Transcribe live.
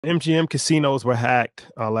MGM casinos were hacked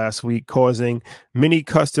last week, causing many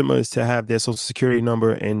customers to have their social security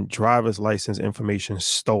number and driver's license information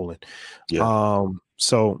stolen. Yeah.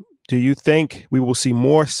 So do you think we will see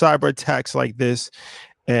more cyber attacks like this?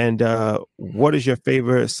 And what is your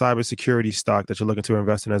favorite cybersecurity stock that you're looking to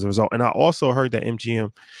invest in as a result? And I also heard that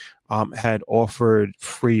MGM had offered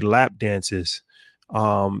free lap dances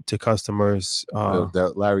to customers.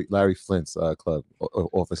 That Larry Flint's club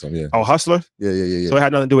office. Yeah. Oh, Hustler. Yeah. So it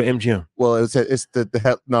had nothing to do with MGM. Well, it's the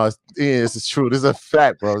hell. No, this is true. This is a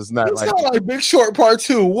fact, bro. It's not like Big Short Part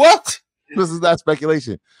 2. What? This is not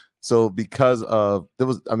speculation. So because of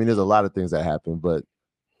there's a lot of things that happened, but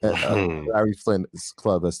Larry Flint's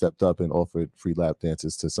club has stepped up and offered free lap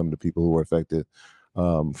dances to some of the people who were affected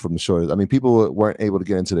from the shortage. I mean, people weren't able to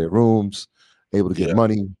get into their rooms, able to get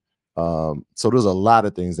money. So there's a lot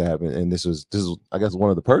of things that happened, and this is I guess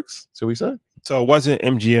one of the perks. So we said. So it wasn't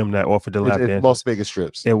MGM that offered the lap dance. Las Vegas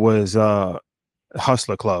strips. It was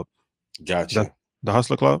Hustler Club. Gotcha. The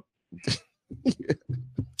Hustler Club.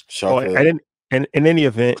 And in any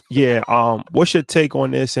event, what's your take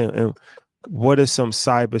on this, and what is some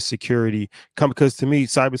cybersecurity? Because to me,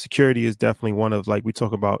 cybersecurity is definitely one of, like we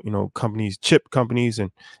talk about, companies, chip companies and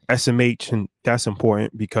SMH, and that's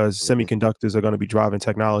important because semiconductors are going to be driving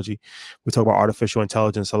technology. We talk about artificial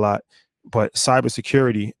intelligence a lot, but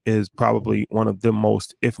cybersecurity is probably one of the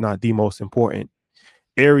most, if not the most important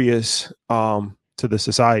areas to the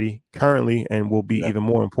society currently, and will be even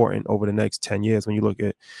more important over the next 10 years. When you look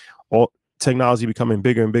at all technology becoming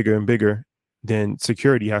bigger and bigger and bigger, then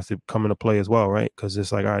security has to come into play as well, right? Because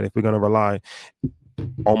it's like, all right, if we're going to rely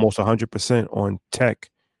almost 100% on tech,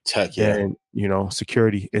 and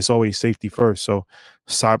security, it's always safety first. So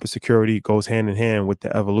cybersecurity goes hand in hand with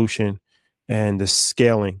the evolution and the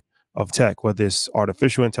scaling of tech, whether it's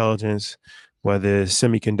artificial intelligence, whether it's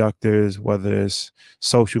semiconductors, whether it's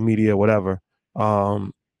social media, whatever.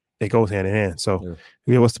 It goes hand in hand. So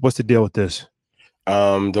what's the deal with this?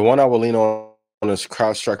 The one I will lean on is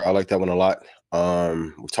CrowdStrike. I like that one a lot.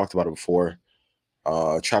 We talked about it before.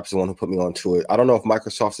 Trap is the one who put me onto it. I don't know if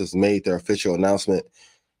Microsoft has made their official announcement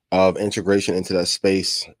of integration into that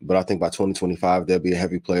space, but I think by 2025 there'll be a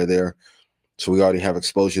heavy player there. So we already have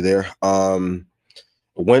exposure there. When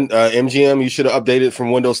MGM, you should have updated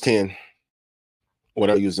from Windows 10.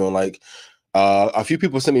 Whatever you was doing. Like a few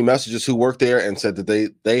people sent me messages who worked there and said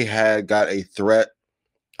that they had got a threat,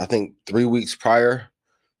 I think 3 weeks prior,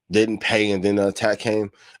 didn't pay, and then the attack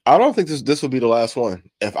came. I don't think this would be the last one.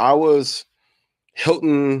 If I was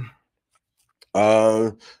Hilton,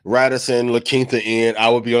 Radisson, La Quinta Inn, I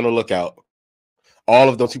would be on the lookout. All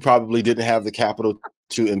of those who probably didn't have the capital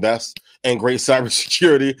to invest in great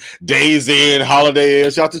cybersecurity, Days Inn, Holiday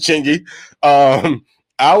Inn, shout out to Chingy.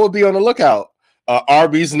 I would be on the lookout.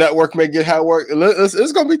 Arby's network may get how work.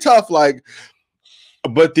 It's going to be tough.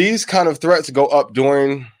 But these kind of threats go up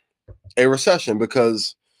during a recession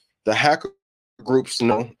because the hacker groups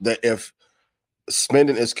know that if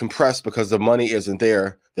spending is compressed because the money isn't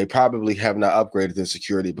there, they probably have not upgraded their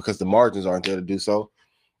security because the margins aren't there to do so.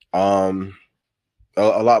 A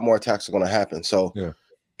lot more attacks are going to happen. So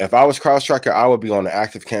if I was CrowdStrike, I would be on an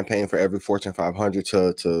active campaign for every Fortune 500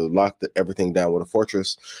 to lock everything down with a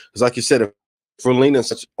fortress. Because like you said, if we're leaning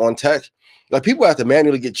such on tech, like people have to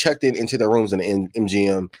manually get checked into their rooms in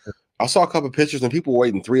MGM. I saw a couple of pictures and people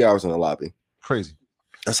waiting 3 hours in the lobby. Crazy.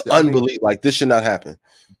 That's unbelievable. Like this should not happen.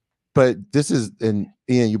 But this is, and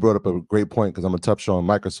Ian, you brought up a great point because I'm going to touch on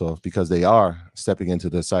Microsoft because they are stepping into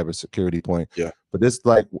the cybersecurity point. Yeah. But this,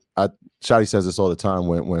 Shadi says this all the time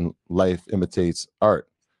when life imitates art.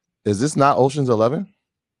 Is this not Ocean's 11?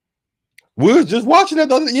 We were just watching that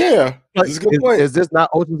the other. Yeah. This is a good point. Is this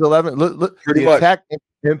not Ocean's 11? Look, Pretty the much. attack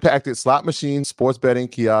impacted slot machines, sports betting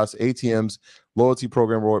kiosks, ATMs, loyalty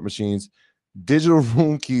program reward machines. Digital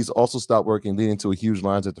room keys also stopped working, leading to a huge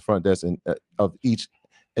lines at the front desk of each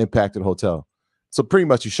impacted hotel. So pretty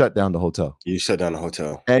much you shut down the hotel. You shut down the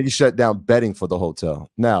hotel. And you shut down betting for the hotel.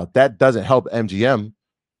 Now, that doesn't help MGM,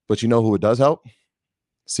 but you know who it does help?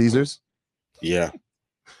 Caesars. Yeah.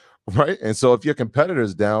 Right? And so if your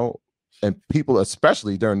competitor's down, and people,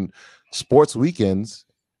 especially during sports weekends,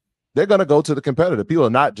 they're going to go to the competitor. People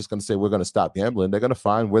are not just going to say, we're going to stop gambling. They're going to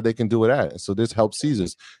find where they can do it at. And so this helps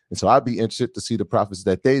Caesars. And so I'd be interested to see the profits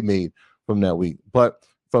that they made from that week. But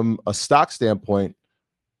from a stock standpoint,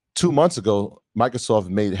 2 months ago, Microsoft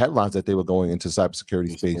made headlines that they were going into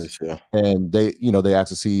cybersecurity space. Yeah. And they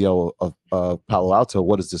asked the CEO of Palo Alto,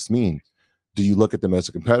 what does this mean? Do you look at them as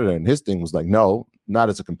a competitor? And his thing was like, no, not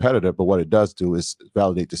as a competitor, but what it does do is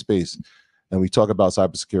validate the space. And we talk about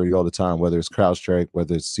cybersecurity all the time, whether it's CrowdStrike,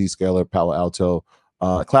 whether it's Zscaler, Palo Alto,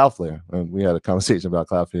 Cloudflare, and we had a conversation about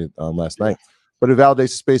Cloudflare last night. But it validates the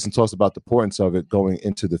space and talks about the importance of it going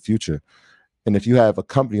into the future. And if you have a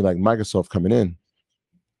company like Microsoft coming in,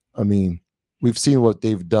 I mean, we've seen what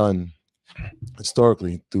they've done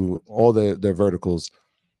historically through all their verticals.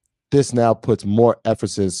 This now puts more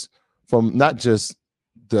emphasis from not just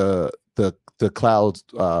the cloud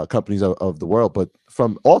companies of the world, but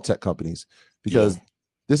from all tech companies, because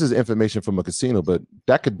this is information from a casino, but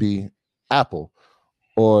that could be Apple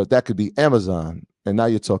or that could be Amazon, and now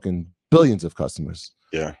you're talking billions of customers.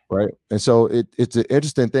 Yeah. Right. And so it's an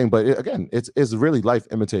interesting thing, but again, it's really life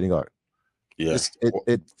imitating art. Yeah.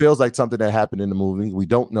 It feels like something that happened in the movie. We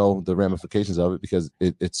don't know the ramifications of it because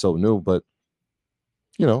it's so new, but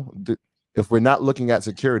you know, if we're not looking at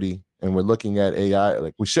security and we're looking at AI,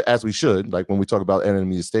 like we should, like when we talk about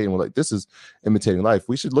enemy of state and we're like, this is imitating life,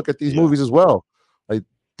 we should look at these movies as well. Like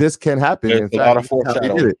this can happen. There's in a fact, lot of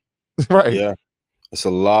foreshadowing. they did it. Right. Yeah. It's a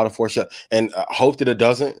lot of foreshadowing. And I hope that it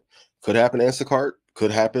doesn't. Could happen to Instacart, could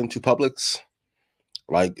happen to Publix.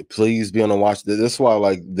 Like, please be on the watch. This is why,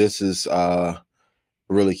 like, this is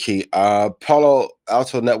really key. Palo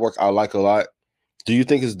Alto Network, I like a lot. Do you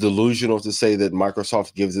think it's delusional to say that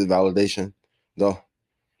Microsoft gives it validation, though?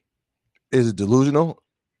 Is it delusional?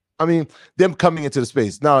 I mean, them coming into the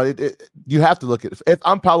space. No, you have to look at it. If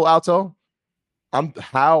I'm Palo Alto,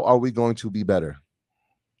 how are we going to be better?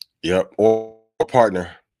 Yep, or partner.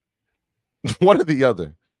 One or the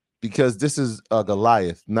other, because this is a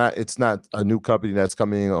Goliath. It's not a new company that's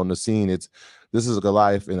coming on the scene. This is a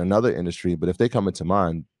Goliath in another industry. But if they come into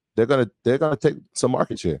mind, they're gonna take some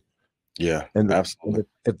market share. Yeah, and absolutely.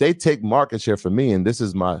 If they take market share from me, and this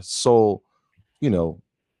is my sole,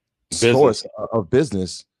 source of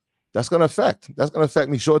business, that's gonna affect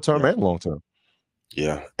me short term and long term.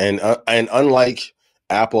 Yeah, and unlike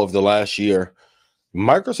Apple of the last year,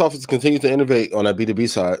 Microsoft has continued to innovate on that B2B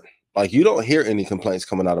side. Like, you don't hear any complaints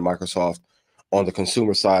coming out of Microsoft on the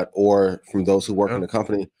consumer side or from those who work in the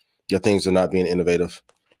company. Your things are not being innovative.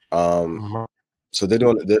 So they're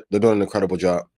doing an incredible job.